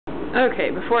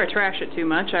Okay, before I trash it too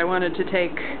much, I wanted to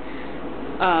take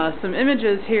some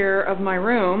images here of my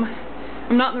room.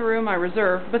 I'm not in the room I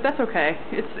reserved, but that's okay.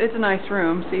 It's a nice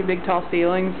room. See, big tall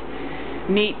ceilings,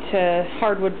 neat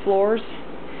hardwood floors.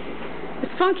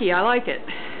 It's funky. I like it,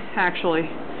 actually.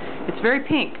 It's very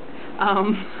pink,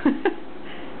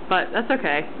 but that's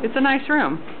okay. It's a nice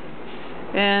room,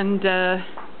 and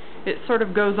it sort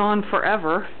of goes on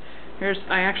forever.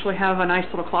 I actually have a nice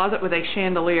little closet with a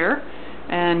chandelier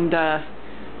and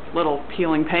little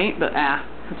peeling paint, but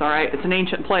it's alright. It's an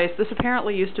ancient place. This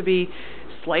apparently used to be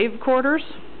slave quarters,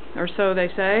 or so they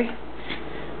say.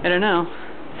 I don't know.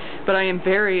 But I am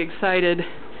very excited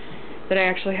that I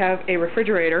actually have a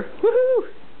refrigerator. Woohoo!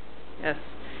 Yes.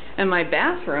 And my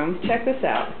bathroom, check this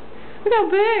out. Look how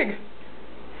big!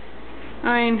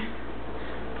 I mean,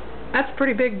 that's a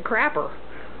pretty big crapper.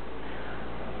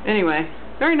 Anyway,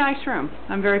 very nice room.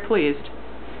 I'm very pleased.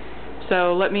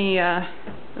 So let me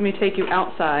take you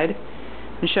outside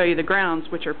and show you the grounds,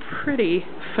 which are pretty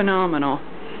phenomenal,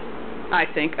 I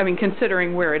think. I mean,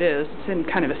 considering where it is. It's in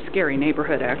kind of a scary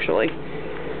neighborhood, actually.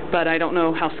 But I don't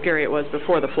know how scary it was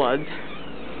before the floods.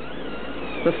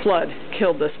 The flood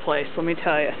killed this place, let me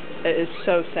tell you. It is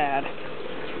so sad.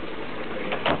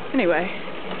 Anyway,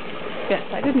 yes,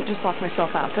 I didn't just lock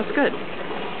myself out. That's good.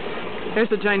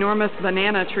 There's a ginormous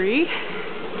banana tree.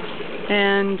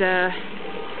 And,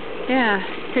 yeah,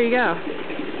 here you go.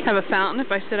 Have a fountain.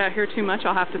 If I sit out here too much,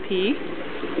 I'll have to pee.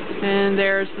 And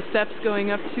there's the steps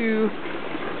going up to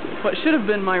what should have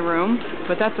been my room,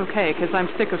 but that's okay, because I'm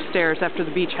sick of stairs after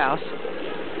the beach house.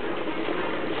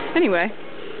 Anyway,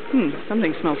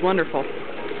 something smells wonderful.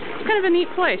 It's kind of a neat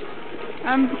place.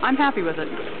 I'm happy with it.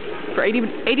 For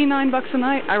 89 bucks a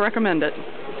night, I recommend it.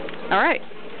 Alright.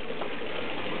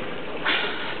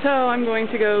 So I'm going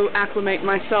to go acclimate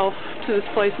myself to this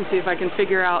place and see if I can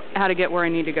figure out how to get where I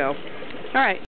need to go. Alright.